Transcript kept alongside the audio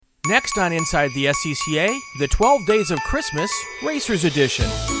Next on Inside the SCCA, the 12 Days of Christmas Racers Edition.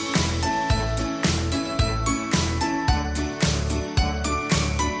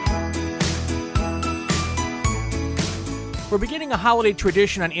 We're beginning a holiday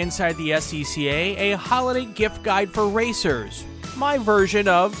tradition on Inside the SCCA, a holiday gift guide for racers. My version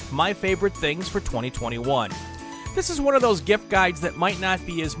of my favorite things for 2021. This is one of those gift guides that might not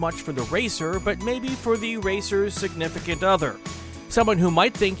be as much for the racer, but maybe for the racer's significant other. Someone who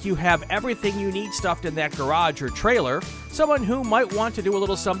might think you have everything you need stuffed in that garage or trailer. Someone who might want to do a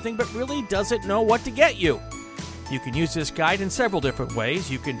little something but really doesn't know what to get you. You can use this guide in several different ways.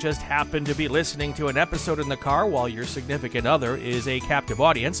 You can just happen to be listening to an episode in the car while your significant other is a captive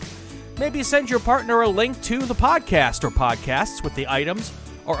audience. Maybe send your partner a link to the podcast or podcasts with the items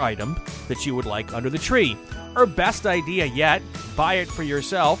or item that you would like under the tree. Or best idea yet, buy it for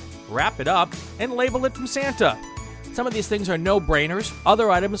yourself, wrap it up, and label it from Santa. Some of these things are no-brainers. Other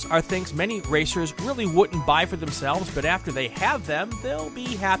items are things many racers really wouldn't buy for themselves, but after they have them, they'll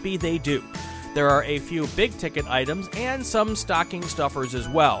be happy they do. There are a few big-ticket items and some stocking stuffers as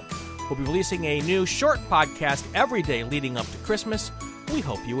well. We'll be releasing a new short podcast every day leading up to Christmas. We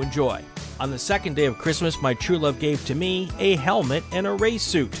hope you enjoy. On the second day of Christmas, my true love gave to me a helmet and a race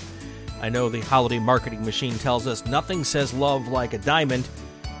suit. I know the holiday marketing machine tells us nothing says love like a diamond,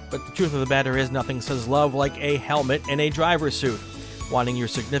 but the truth of the matter is nothing says love like a helmet and a driver's suit. Wanting your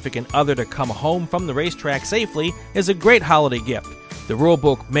significant other to come home from the racetrack safely is a great holiday gift. The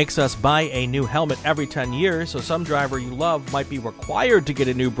rulebook makes us buy a new helmet every 10 years, so some driver you love might be required to get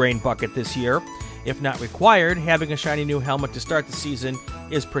a new brain bucket this year. If not required, having a shiny new helmet to start the season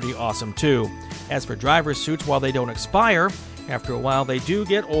is pretty awesome too. As for driver's suits, while they don't expire, after a while they do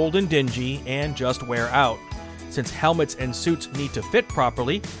get old and dingy and just wear out. Since helmets and suits need to fit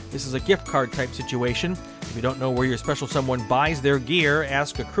properly, this is a gift card type situation. If you don't know where your special someone buys their gear,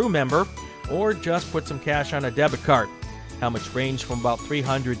 ask a crew member or just put some cash on a debit card. Helmets range from about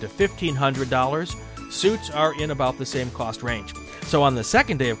 $300 to $1,500. Suits are in about the same cost range. So on the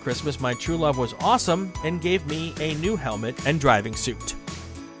second day of Christmas, my true love was awesome and gave me a new helmet and driving suit.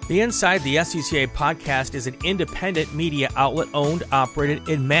 The Inside the SCCA podcast is an independent media outlet owned, operated,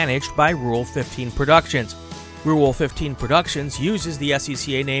 and managed by Rule 15 Productions. Rule 15 Productions uses the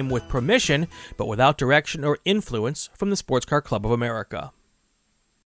SCCA name with permission, but without direction or influence from the Sports Car Club of America.